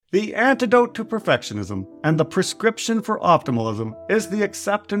The antidote to perfectionism and the prescription for optimalism is the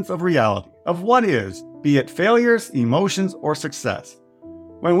acceptance of reality, of what is, be it failures, emotions, or success.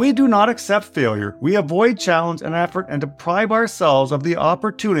 When we do not accept failure, we avoid challenge and effort and deprive ourselves of the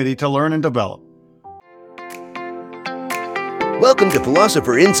opportunity to learn and develop. Welcome to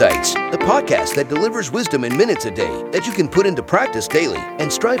Philosopher Insights, the podcast that delivers wisdom in minutes a day that you can put into practice daily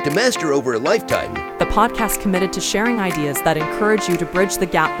and strive to master over a lifetime. The podcast committed to sharing ideas that encourage you to bridge the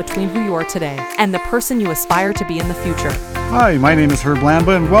gap between who you are today and the person you aspire to be in the future. Hi, my name is Herb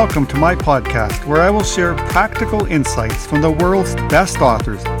Lamba, and welcome to my podcast, where I will share practical insights from the world's best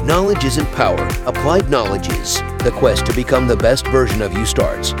authors. Knowledge isn't power. Applied knowledge is. The quest to become the best version of you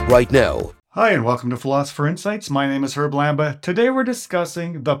starts right now. Hi, and welcome to Philosopher Insights. My name is Herb Lamba. Today we're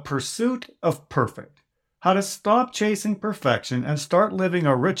discussing the pursuit of perfect. How to stop chasing perfection and start living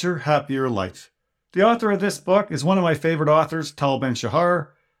a richer, happier life. The author of this book is one of my favorite authors, Tal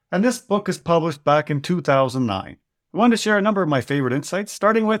Ben-Shahar, and this book is published back in 2009. I wanted to share a number of my favorite insights,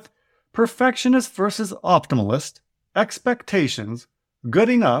 starting with perfectionist versus optimalist, expectations, good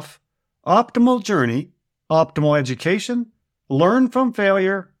enough, optimal journey, optimal education, learn from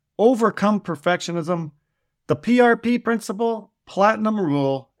failure, overcome perfectionism, the PRP principle, platinum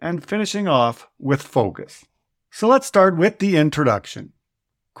rule, and finishing off with focus. So let's start with the introduction.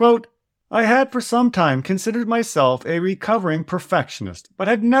 Quote, I had for some time considered myself a recovering perfectionist, but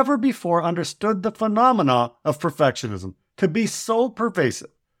had never before understood the phenomena of perfectionism to be so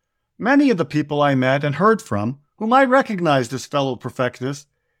pervasive. Many of the people I met and heard from, whom I recognized as fellow perfectionists,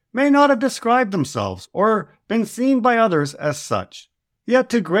 may not have described themselves or been seen by others as such. Yet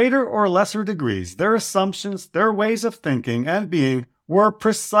to greater or lesser degrees, their assumptions, their ways of thinking and being were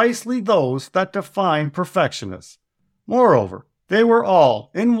precisely those that define perfectionists. Moreover, they were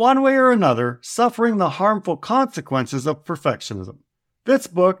all, in one way or another, suffering the harmful consequences of perfectionism. This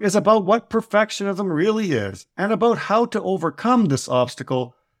book is about what perfectionism really is and about how to overcome this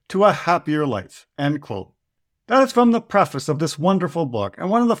obstacle to a happier life. End quote. That is from the preface of this wonderful book, and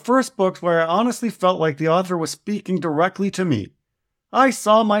one of the first books where I honestly felt like the author was speaking directly to me. I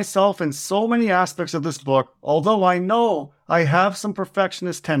saw myself in so many aspects of this book. Although I know I have some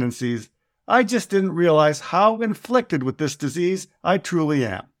perfectionist tendencies, I just didn't realize how inflicted with this disease I truly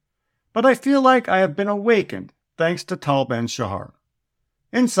am. But I feel like I have been awakened thanks to Tal Ben-Shahar.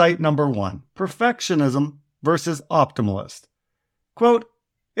 Insight number 1, perfectionism versus optimalist. Quote,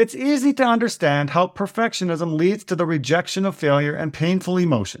 it's easy to understand how perfectionism leads to the rejection of failure and painful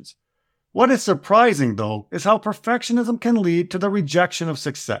emotions. What is surprising, though, is how perfectionism can lead to the rejection of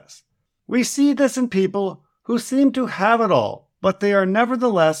success. We see this in people who seem to have it all, but they are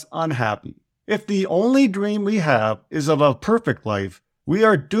nevertheless unhappy. If the only dream we have is of a perfect life, we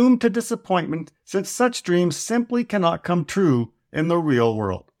are doomed to disappointment since such dreams simply cannot come true in the real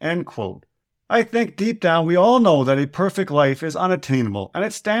world. End quote. I think deep down we all know that a perfect life is unattainable, and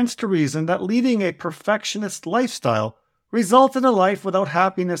it stands to reason that leading a perfectionist lifestyle results in a life without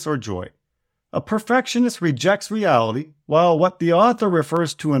happiness or joy. A perfectionist rejects reality, while what the author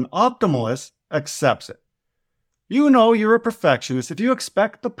refers to an optimalist accepts it. You know you're a perfectionist if you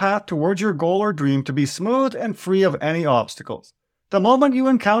expect the path towards your goal or dream to be smooth and free of any obstacles. The moment you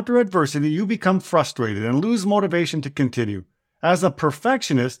encounter adversity, you become frustrated and lose motivation to continue. As a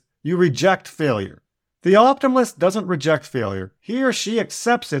perfectionist, you reject failure. The optimalist doesn't reject failure. He or she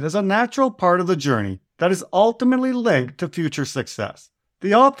accepts it as a natural part of the journey that is ultimately linked to future success.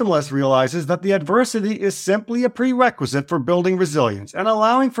 The optimalist realizes that the adversity is simply a prerequisite for building resilience and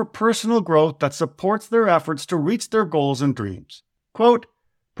allowing for personal growth that supports their efforts to reach their goals and dreams. Quote,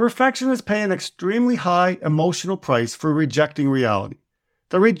 perfectionists pay an extremely high emotional price for rejecting reality.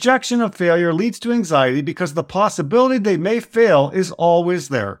 The rejection of failure leads to anxiety because the possibility they may fail is always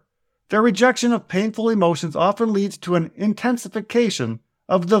there. Their rejection of painful emotions often leads to an intensification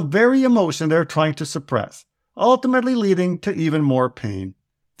of the very emotion they're trying to suppress, ultimately leading to even more pain.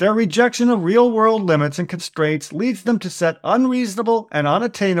 Their rejection of real-world limits and constraints leads them to set unreasonable and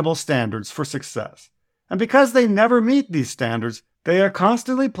unattainable standards for success. And because they never meet these standards, they are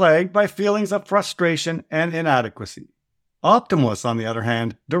constantly plagued by feelings of frustration and inadequacy. Optimalists, on the other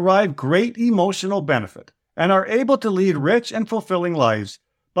hand, derive great emotional benefit and are able to lead rich and fulfilling lives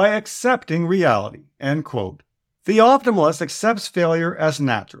by accepting reality. End quote. The optimalist accepts failure as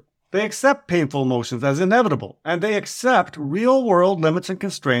natural. They accept painful emotions as inevitable, and they accept real-world limits and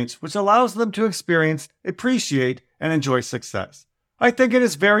constraints, which allows them to experience, appreciate, and enjoy success. I think it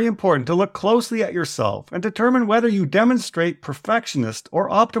is very important to look closely at yourself and determine whether you demonstrate perfectionist or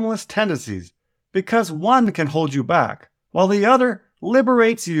optimalist tendencies, because one can hold you back, while the other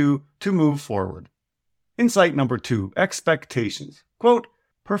liberates you to move forward. Insight number 2, expectations. Quote,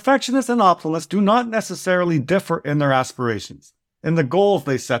 Perfectionists and optimists do not necessarily differ in their aspirations, in the goals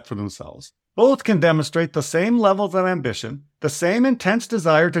they set for themselves. Both can demonstrate the same levels of ambition, the same intense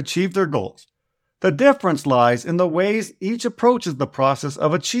desire to achieve their goals. The difference lies in the ways each approaches the process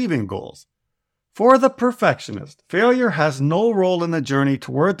of achieving goals. For the perfectionist, failure has no role in the journey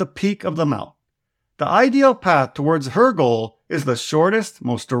toward the peak of the mountain. The ideal path towards her goal is the shortest,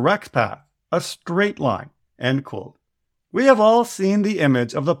 most direct path, a straight line. End quote. We have all seen the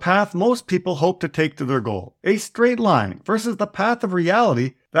image of the path most people hope to take to their goal, a straight line, versus the path of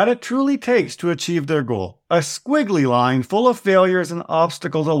reality that it truly takes to achieve their goal, a squiggly line full of failures and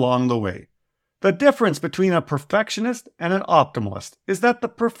obstacles along the way. The difference between a perfectionist and an optimalist is that the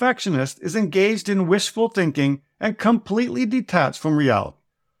perfectionist is engaged in wishful thinking and completely detached from reality,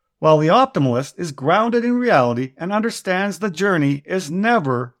 while the optimalist is grounded in reality and understands the journey is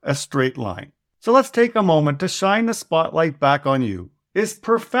never a straight line. So let's take a moment to shine the spotlight back on you. Is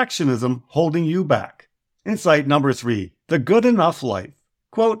perfectionism holding you back? Insight number 3, the good enough life.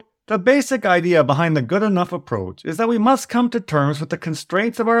 Quote, the basic idea behind the good enough approach is that we must come to terms with the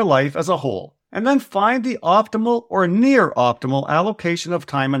constraints of our life as a whole, and then find the optimal or near optimal allocation of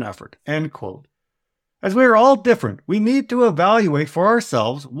time and effort. End quote. As we are all different, we need to evaluate for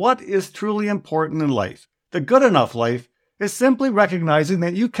ourselves what is truly important in life. The good enough life is simply recognizing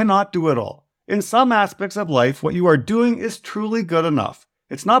that you cannot do it all. In some aspects of life, what you are doing is truly good enough.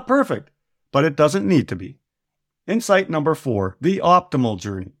 It's not perfect, but it doesn't need to be. Insight number 4, the optimal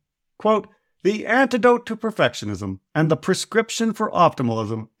journey. Quote, the antidote to perfectionism and the prescription for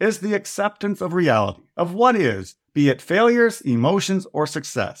optimalism is the acceptance of reality, of what is, be it failures, emotions, or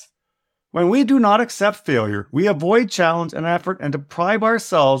success. When we do not accept failure, we avoid challenge and effort and deprive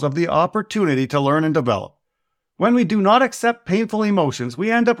ourselves of the opportunity to learn and develop. When we do not accept painful emotions, we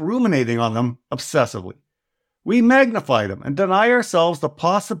end up ruminating on them obsessively. We magnify them and deny ourselves the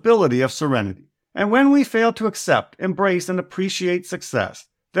possibility of serenity. And when we fail to accept, embrace, and appreciate success,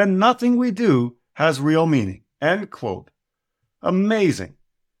 then nothing we do has real meaning. End quote. Amazing.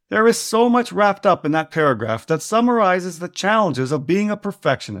 There is so much wrapped up in that paragraph that summarizes the challenges of being a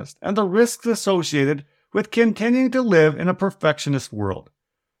perfectionist and the risks associated with continuing to live in a perfectionist world.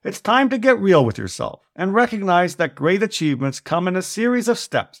 It's time to get real with yourself and recognize that great achievements come in a series of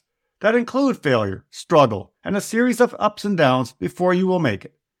steps that include failure, struggle, and a series of ups and downs before you will make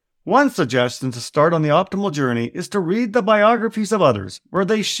it. One suggestion to start on the optimal journey is to read the biographies of others, where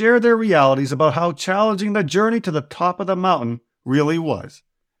they share their realities about how challenging the journey to the top of the mountain really was.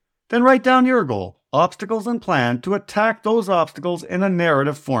 Then write down your goal, obstacles, and plan to attack those obstacles in a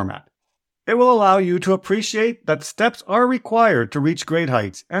narrative format. It will allow you to appreciate that steps are required to reach great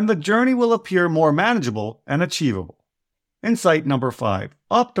heights, and the journey will appear more manageable and achievable. Insight number 5,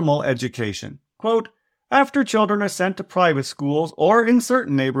 optimal education. Quote, after children are sent to private schools or in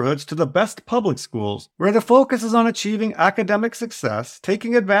certain neighborhoods to the best public schools, where the focus is on achieving academic success,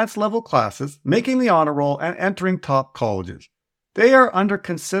 taking advanced level classes, making the honor roll, and entering top colleges, they are under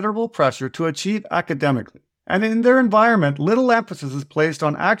considerable pressure to achieve academically. And in their environment, little emphasis is placed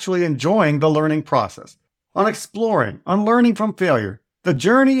on actually enjoying the learning process, on exploring, on learning from failure. The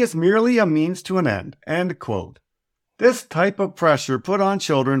journey is merely a means to an end. End quote. This type of pressure put on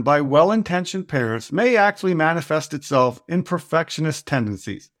children by well-intentioned parents may actually manifest itself in perfectionist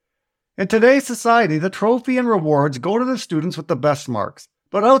tendencies. In today's society, the trophy and rewards go to the students with the best marks.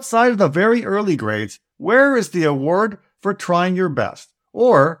 But outside of the very early grades, where is the award for trying your best,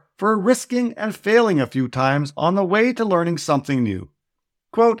 or for risking and failing a few times on the way to learning something new?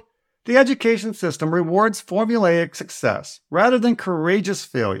 Quote, the education system rewards formulaic success rather than courageous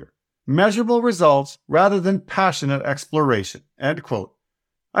failure, measurable results rather than passionate exploration. End quote.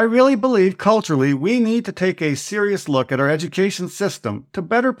 I really believe culturally we need to take a serious look at our education system to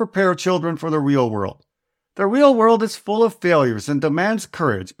better prepare children for the real world. The real world is full of failures and demands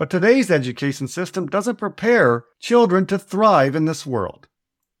courage, but today's education system doesn't prepare children to thrive in this world.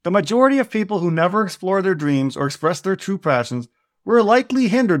 The majority of people who never explore their dreams or express their true passions were likely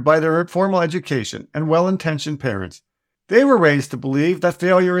hindered by their formal education and well-intentioned parents. They were raised to believe that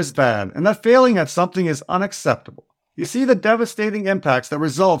failure is bad and that failing at something is unacceptable. You see the devastating impacts that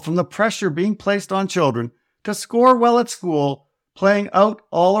result from the pressure being placed on children to score well at school, playing out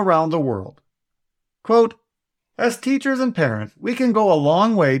all around the world. Quote, as teachers and parents, we can go a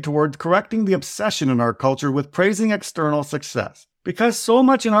long way towards correcting the obsession in our culture with praising external success. Because so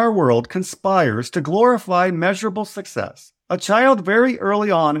much in our world conspires to glorify measurable success, a child very early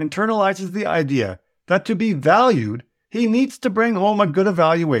on internalizes the idea that to be valued, he needs to bring home a good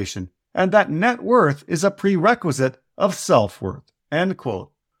evaluation, and that net worth is a prerequisite of self-worth. End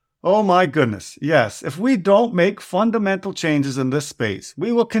quote. Oh my goodness, yes, if we don't make fundamental changes in this space,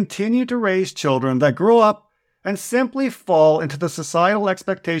 we will continue to raise children that grow up and simply fall into the societal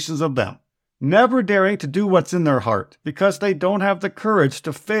expectations of them, never daring to do what's in their heart because they don't have the courage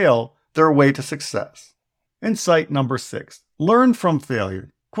to fail their way to success. Insight number 6. Learn from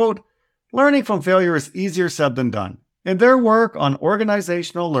failure. Quote, learning from failure is easier said than done. In their work on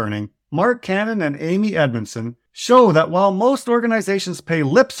organizational learning, Mark Cannon and Amy Edmondson show that while most organizations pay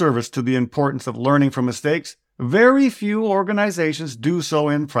lip service to the importance of learning from mistakes, very few organizations do so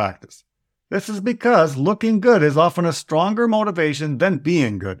in practice. This is because looking good is often a stronger motivation than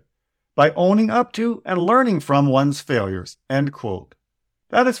being good, by owning up to and learning from one's failures. End quote.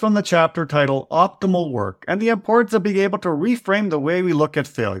 That is from the chapter titled Optimal Work and the importance of being able to reframe the way we look at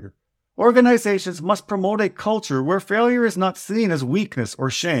failure. Organizations must promote a culture where failure is not seen as weakness or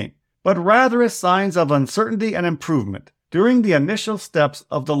shame, but rather as signs of uncertainty and improvement during the initial steps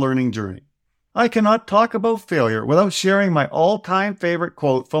of the learning journey. I cannot talk about failure without sharing my all-time favorite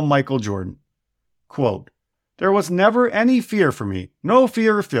quote from Michael Jordan. Quote, there was never any fear for me, no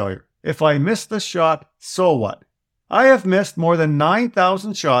fear of failure. If I missed the shot, so what? I have missed more than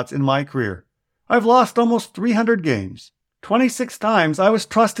 9,000 shots in my career. I've lost almost 300 games. 26 times I was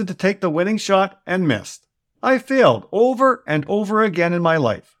trusted to take the winning shot and missed. I failed over and over again in my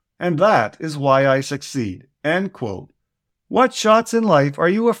life, and that is why I succeed. End quote. What shots in life are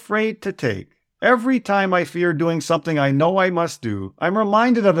you afraid to take? Every time I fear doing something I know I must do, I'm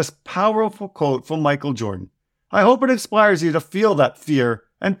reminded of this powerful quote from Michael Jordan. I hope it inspires you to feel that fear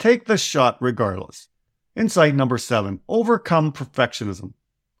and take the shot regardless. Insight number 7. Overcome perfectionism.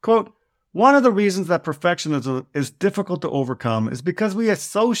 Quote, one of the reasons that perfectionism is difficult to overcome is because we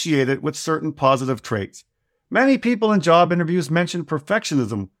associate it with certain positive traits. Many people in job interviews mention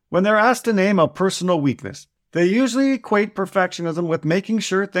perfectionism when they're asked to name a personal weakness. They usually equate perfectionism with making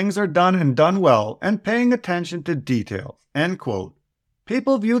sure things are done and done well and paying attention to details. End quote.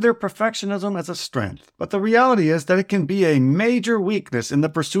 People view their perfectionism as a strength, but the reality is that it can be a major weakness in the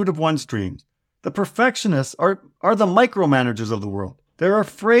pursuit of one's dreams. The perfectionists are the micromanagers of the world. They're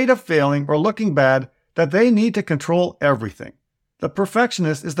afraid of failing or looking bad that they need to control everything. The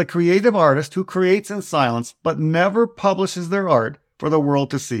perfectionist is the creative artist who creates in silence but never publishes their art for the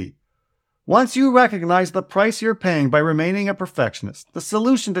world to see. Once you recognize the price you're paying by remaining a perfectionist, the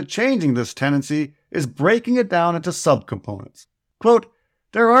solution to changing this tendency is breaking it down into subcomponents. Quote,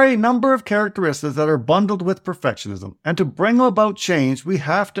 there are a number of characteristics that are bundled with perfectionism, and to bring about change, we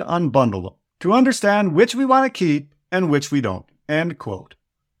have to unbundle them, to understand which we want to keep and which we don't. End quote.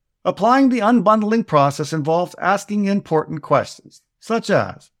 Applying the unbundling process involves asking important questions, such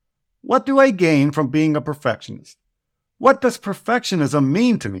as, what do I gain from being a perfectionist? What does perfectionism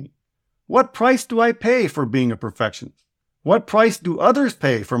mean to me? What price do I pay for being a perfectionist? What price do others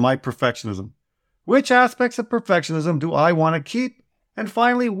pay for my perfectionism? Which aspects of perfectionism do I want to keep? And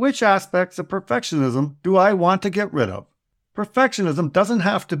finally, which aspects of perfectionism do I want to get rid of? Perfectionism doesn't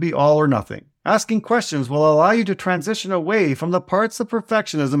have to be all or nothing. Asking questions will allow you to transition away from the parts of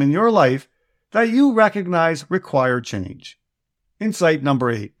perfectionism in your life that you recognize require change. Insight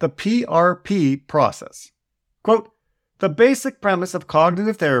number 8, the PRP process. Quote, the basic premise of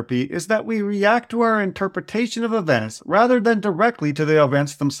cognitive therapy is that we react to our interpretation of events rather than directly to the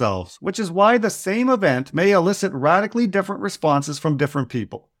events themselves, which is why the same event may elicit radically different responses from different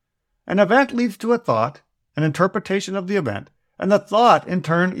people. An event leads to a thought, an interpretation of the event, and the thought in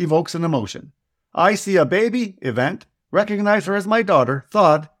turn evokes an emotion. I see a baby, event, recognize her as my daughter,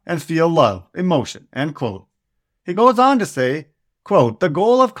 thought, and feel love, emotion, end quote. He goes on to say, quote, the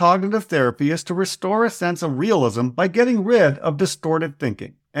goal of cognitive therapy is to restore a sense of realism by getting rid of distorted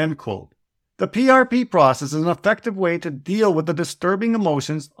thinking, end quote. The PRP process is an effective way to deal with the disturbing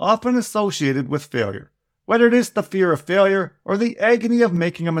emotions often associated with failure, whether it is the fear of failure or the agony of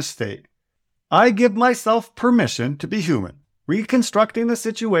making a mistake. I give myself permission to be human, reconstructing the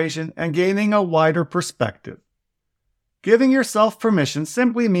situation and gaining a wider perspective. Giving yourself permission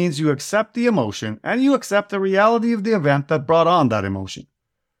simply means you accept the emotion and you accept the reality of the event that brought on that emotion.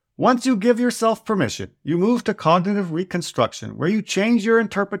 Once you give yourself permission, you move to cognitive reconstruction, where you change your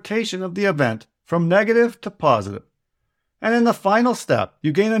interpretation of the event from negative to positive. And in the final step,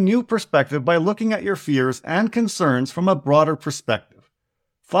 you gain a new perspective by looking at your fears and concerns from a broader perspective.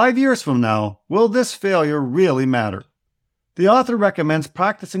 5 years from now, will this failure really matter? The author recommends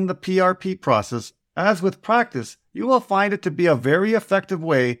practicing the PRP process, as with practice, you will find it to be a very effective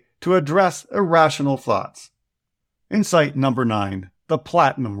way to address irrational thoughts. Insight number 9, the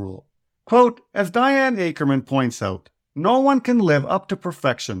Platinum Rule. Quote, as Diane Ackerman points out, no one can live up to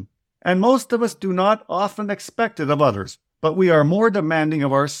perfection, and most of us do not often expect it of others, but we are more demanding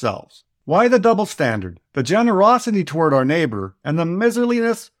of ourselves. Why the double standard, the generosity toward our neighbor, and the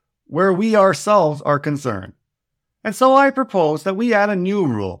miserliness where we ourselves are concerned? And so I propose that we add a new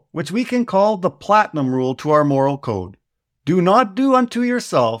rule, which we can call the platinum rule, to our moral code. Do not do unto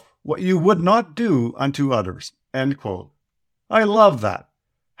yourself what you would not do unto others. End quote. I love that.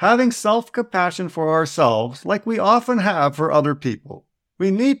 Having self-compassion for ourselves like we often have for other people. We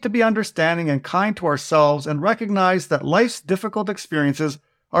need to be understanding and kind to ourselves and recognize that life's difficult experiences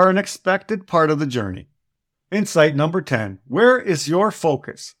are an expected part of the journey. Insight number 10. Where is your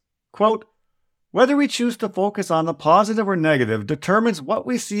focus? Quote, whether we choose to focus on the positive or negative determines what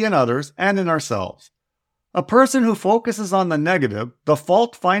we see in others and in ourselves. A person who focuses on the negative, the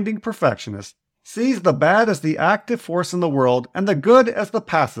fault-finding perfectionist, sees the bad as the active force in the world and the good as the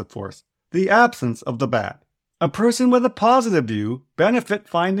passive force, the absence of the bad. A person with a positive view,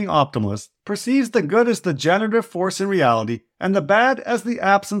 benefit-finding optimist, perceives the good as the generative force in reality and the bad as the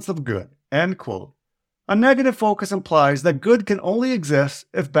absence of good. End quote. A negative focus implies that good can only exist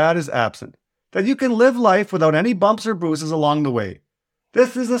if bad is absent, that you can live life without any bumps or bruises along the way.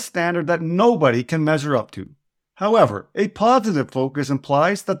 This is a standard that nobody can measure up to. However, a positive focus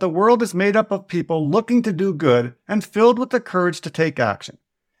implies that the world is made up of people looking to do good and filled with the courage to take action.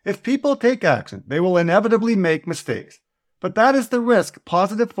 If people take action, they will inevitably make mistakes, but that is the risk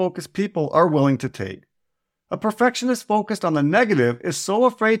positive-focused people are willing to take. A perfectionist focused on the negative is so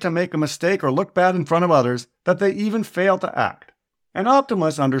afraid to make a mistake or look bad in front of others that they even fail to act. An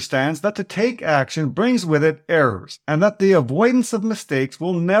optimist understands that to take action brings with it errors, and that the avoidance of mistakes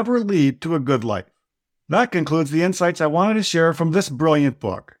will never lead to a good life. That concludes the insights I wanted to share from this brilliant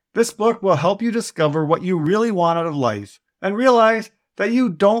book. This book will help you discover what you really want out of life and realize that you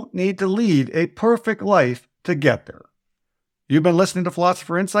don't need to lead a perfect life to get there. You've been listening to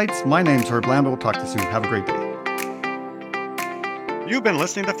Philosopher Insights. My name's Herb Lambert. We'll talk to you soon. Have a great day. You've been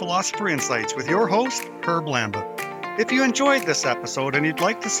listening to Philosopher Insights with your host, Herb Lambert. If you enjoyed this episode and you'd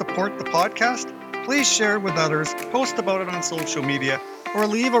like to support the podcast, please share it with others, post about it on social media, or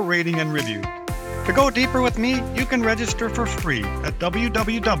leave a rating and review. To go deeper with me, you can register for free at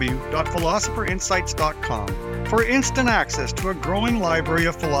www.philosopherinsights.com for instant access to a growing library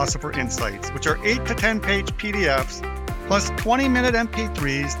of Philosopher Insights, which are 8 to 10 page PDFs plus 20-minute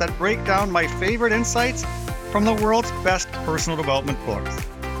MP3s that break down my favorite insights from the world's best personal development books.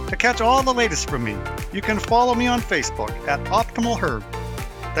 To catch all the latest from me, you can follow me on Facebook at Optimal Herb.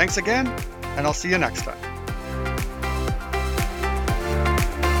 Thanks again, and I'll see you next time.